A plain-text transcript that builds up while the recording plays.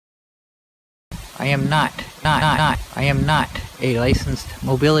I am not a licensed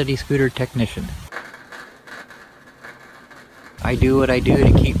mobility scooter technician. I do what I do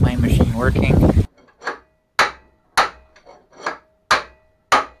to keep my machine working.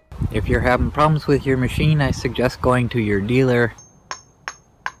 If you're having problems with your machine, I suggest going to your dealer.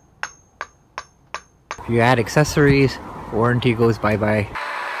 If you add accessories, warranty goes bye-bye.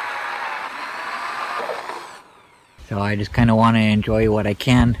 So I just kind of want to enjoy what I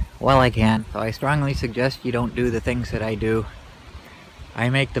can while I can. So I strongly suggest you don't do the things that I do. I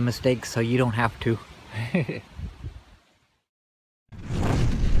make the mistakes so you don't have to.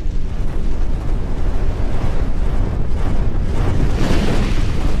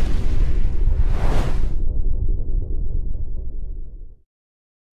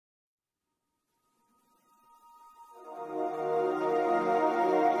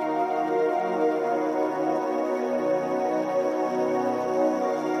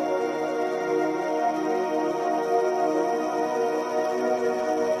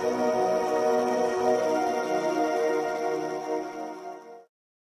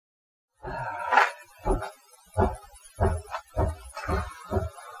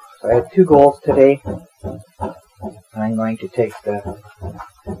 So I have two goals today. I'm going to take the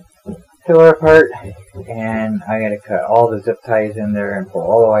filler apart, and I gotta cut all the zip ties in there and pull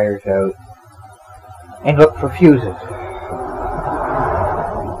all the wires out and look for fuses.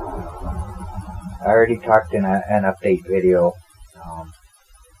 I already talked in an update video.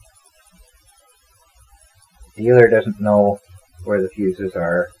 Dealer doesn't know where the fuses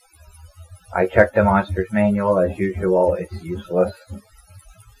are. I checked the Monster's manual as usual. It's useless.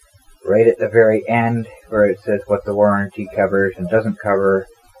 Right at the very end where it says what the warranty covers and doesn't cover,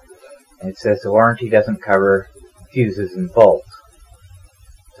 and it says the warranty doesn't cover fuses and bolts.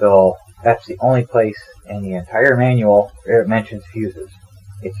 So that's the only place in the entire manual where it mentions fuses.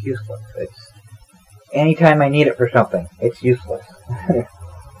 It's useless. It's anytime I need it for something, it's useless.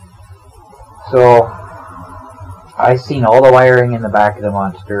 So I've seen all the wiring in the back of the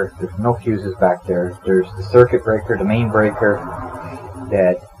Monster. There's no fuses back there. There's the circuit breaker, the main breaker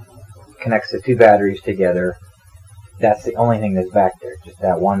that connects the two batteries together. That's the only thing that's back there, just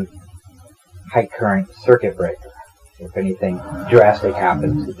that one high current circuit breaker. If anything drastic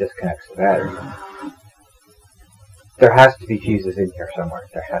happens, it disconnects the battery. There has to be fuses in here somewhere.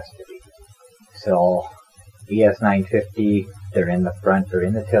 There has to be. So ES950, they're in the front, they're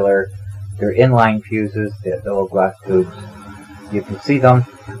in the tiller, they're inline fuses, the little glass tubes. You can see them,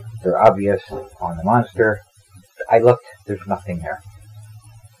 they're obvious on the Monster. I looked, there's nothing there.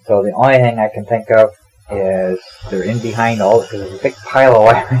 So the only thing I can think of is they're in behind all, because there's a big pile of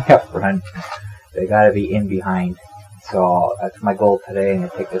wiring up front. They gotta be in behind. So that's my goal today, and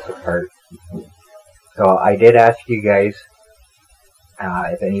to take this apart. So I did ask you guys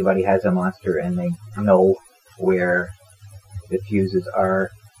if anybody has a Monster and they know where the fuses are.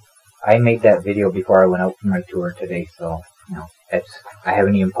 I made that video before I went out for my tour today, so you know, I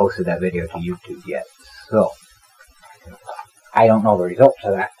haven't even posted that video to YouTube yet. So I don't know the results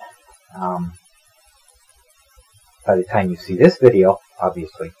of that. By the time you see this video,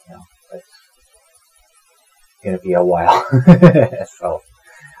 obviously, you know, it's going to be a while. So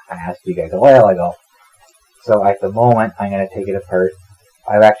I asked you guys a while ago. So at the moment, I'm going to take it apart.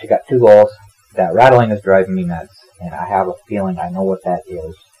 I've actually got two goals. That rattling is driving me nuts, and I have a feeling I know what that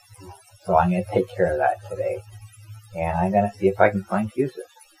is. So I'm going to take care of that today. And I'm going to see if I can find fuses.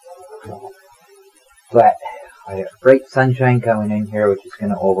 But I have bright sunshine coming in here, which is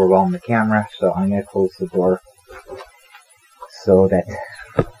going to overwhelm the camera, so I'm going to close the door so that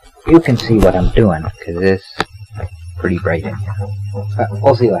you can see what I'm doing, because it's pretty bright in here. But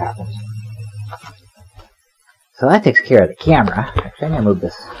we'll see what happens. So that takes care of the camera. Actually, I'm going to move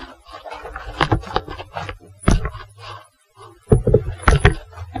this.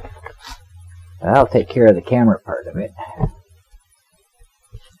 That'll take care of the camera part of it.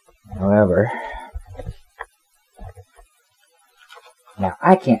 However, now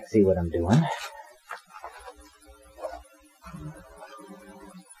I can't see what I'm doing.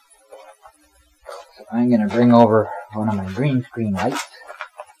 So I'm going to bring over one of my green screen lights.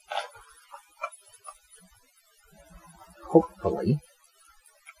 Hopefully.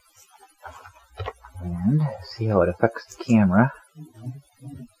 And see how it affects the camera.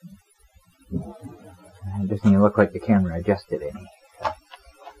 It doesn't even look like the camera adjusted any. So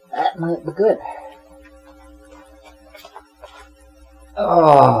that might be good.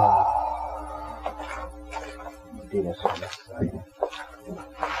 Oh, let me do this on this side.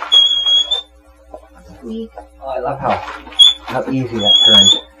 Sweet. Oh, I love how easy that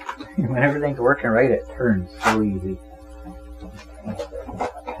turns. When everything's working right, it turns so easy.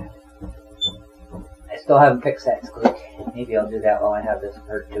 still haven't fixed that squeak. Maybe I'll do that while I have this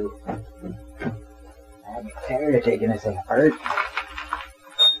apart too. I'm tired of taking this thing apart.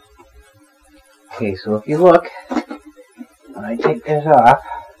 Okay, so if you look, when I take this off,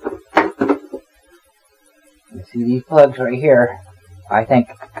 you see these plugs right here. I think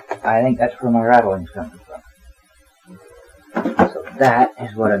that's where my rattling's coming from. So that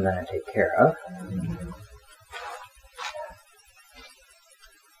is what I'm going to take care of.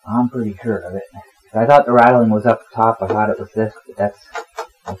 I'm pretty sure of it. I thought the rattling was up top. I thought it was this, but that's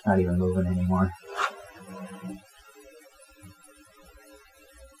not even moving anymore.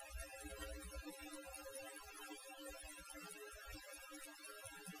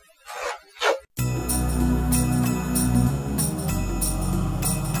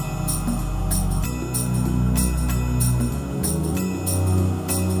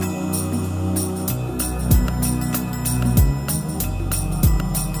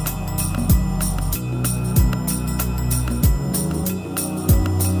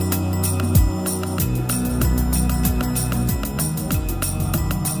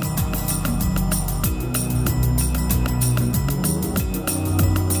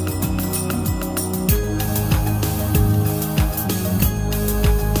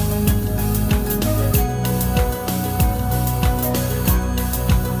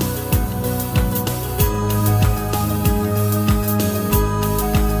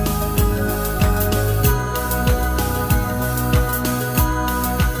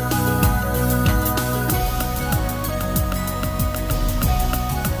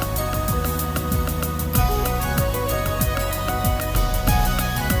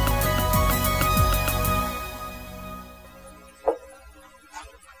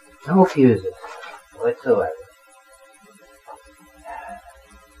 No fuses whatsoever.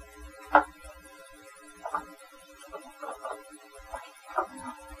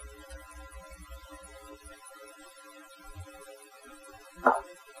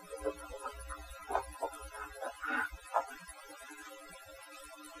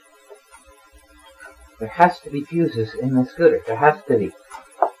 There has to be fuses in the scooter. There has to be.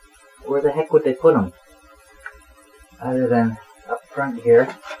 Where the heck would they put them? Other than up front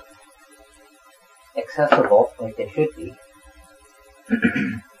here. Accessible like they should be.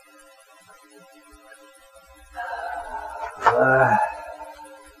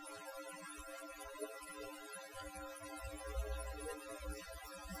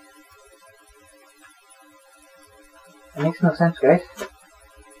 It makes no sense, guys. It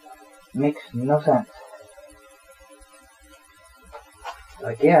makes no sense.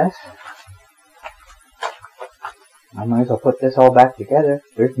 I guess I might as well put this all back together.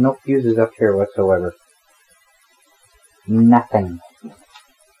 There's no fuses up here whatsoever. Nothing.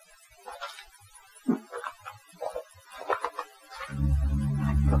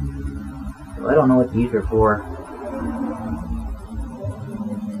 So I don't know what these are for.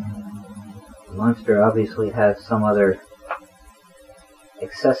 The Monster obviously has some other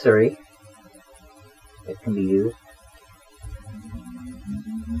accessory that can be used.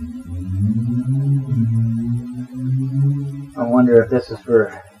 I wonder if this is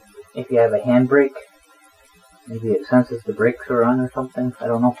for if you have a handbrake. Maybe it senses the brakes are on or something. I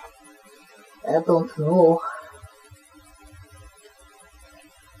don't know. I don't know.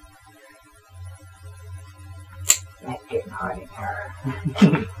 It's getting hot in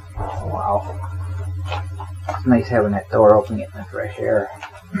here. Oh, wow. It's nice having that door open, getting the fresh air.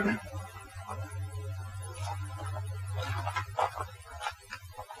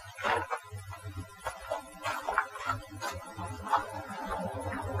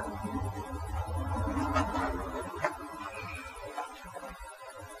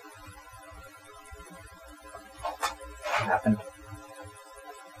 Happened.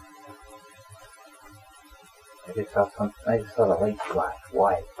 I just saw the light flash.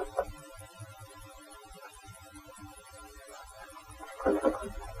 Why? I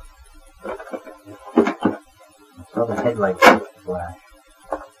saw the headlight flash.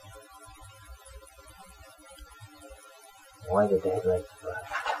 Why did the headlights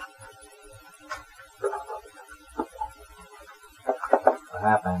flash? What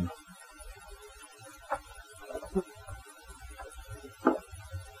happened?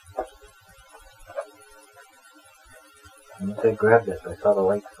 Once I grabbed this, I saw the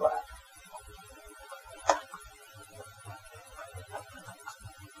lights flash.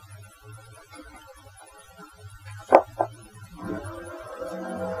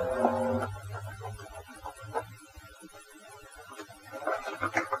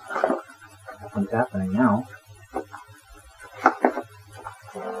 Nothing's happening now.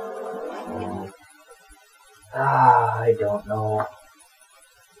 I don't know.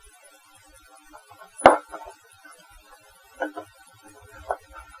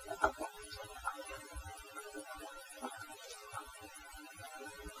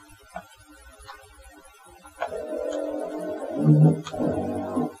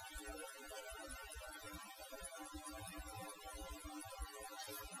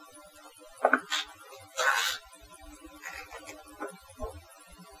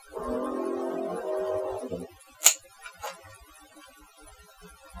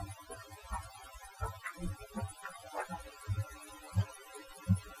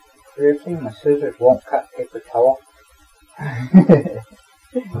 Seriously, my scissors won't cut paper towel?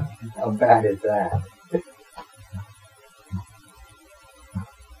 How bad is that?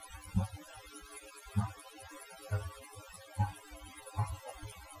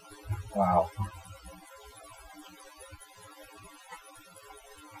 Wow.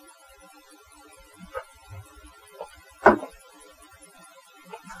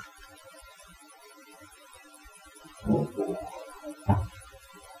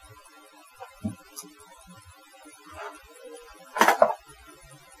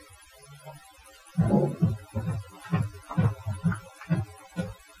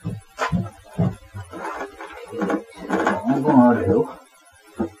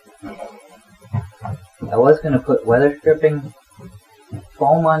 I was going to put weather stripping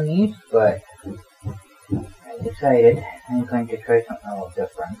foam on these, but I decided I'm going to try something a little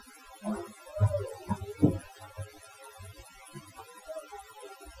different.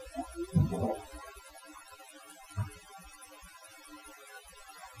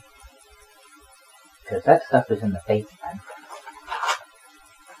 Because that stuff is in the basement.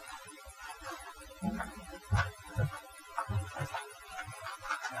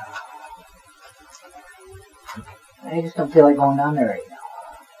 I just don't feel like going down there right now.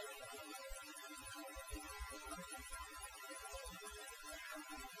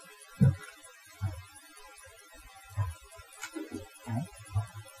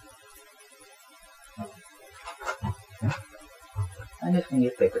 I'm just going to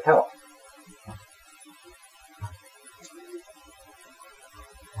use paper towel.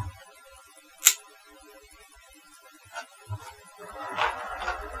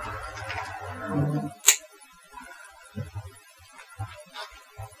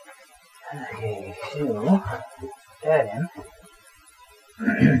 Okay, so that in.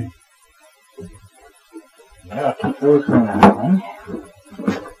 I'll keep those from rattling.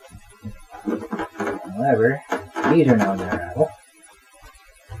 However, these are now going to rattle.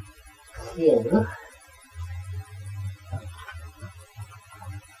 So,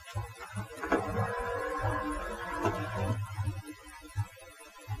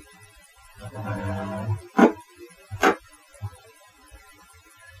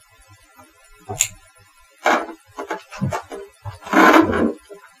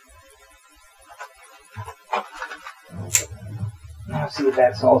 now see if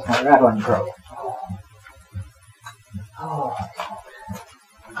that solves my rattling problem. Oh.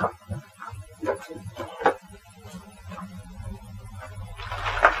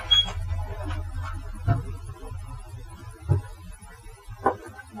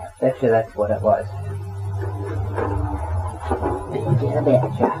 I bet you that's what it was. I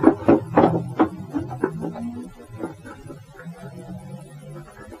betcha.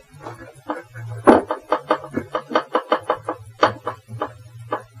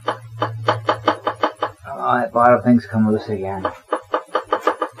 Oh, that bottom thing's come loose again.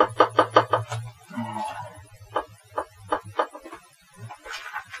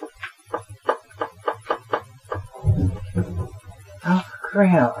 Oh, for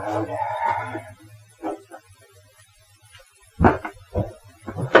crying out loud.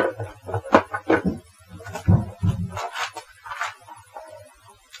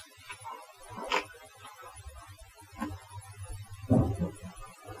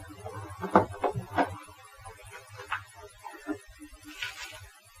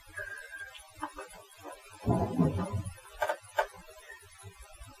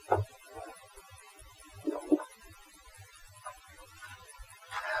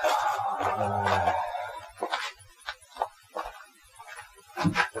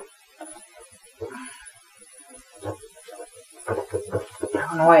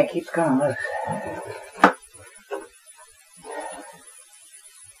 I don't know why it keeps coming loose.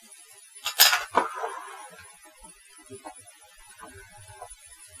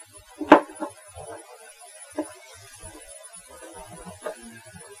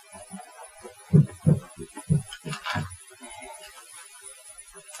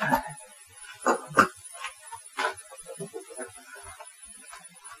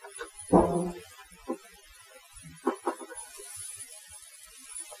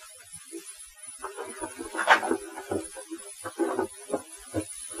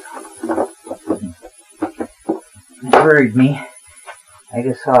 It worried me. I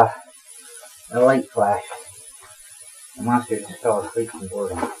just saw a light flash The monster just fell asleep from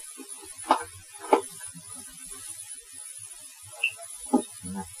boredom.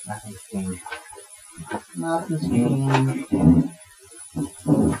 Nothing's changed. Nothing's changed.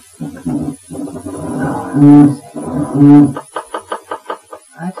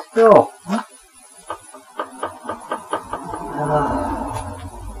 I still.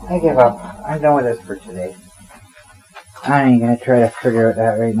 I give up. I'm done with this for today. I ain't gonna try to figure out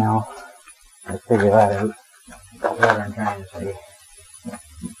that right now. I'll figure that out. That's what I'm trying to say.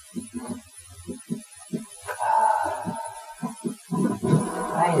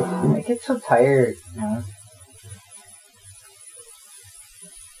 I get so tired, you know.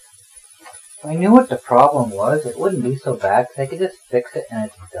 If I knew what the problem was, it wouldn't be so bad, because I could just fix it and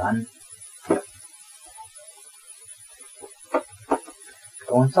it's done. But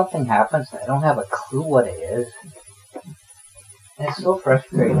when something happens, I don't have a clue what it is. And it's so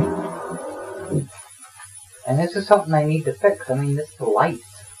frustrating. And this is something I need to fix. I mean, this is the lights.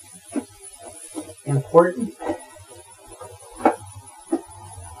 Important.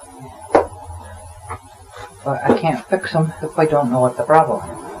 But I can't fix them if I don't know what the problem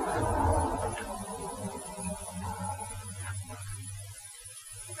is.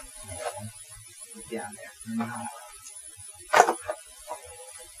 Down there. No.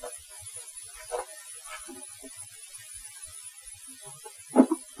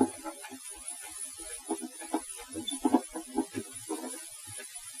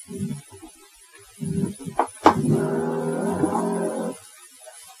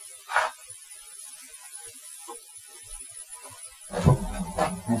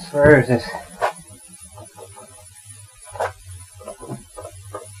 As far as this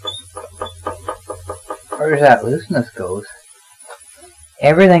that looseness goes,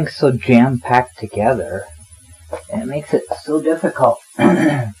 everything's so jam-packed together, and it makes it so difficult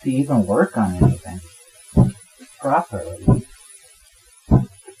to even work on anything properly.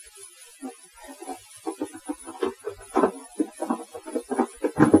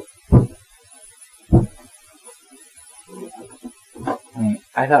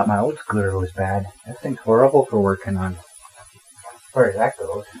 I thought my old scooter was bad. That thing's horrible for working on. As far as that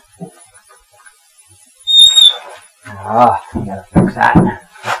goes. Ah, I gotta fix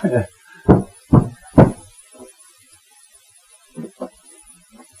that.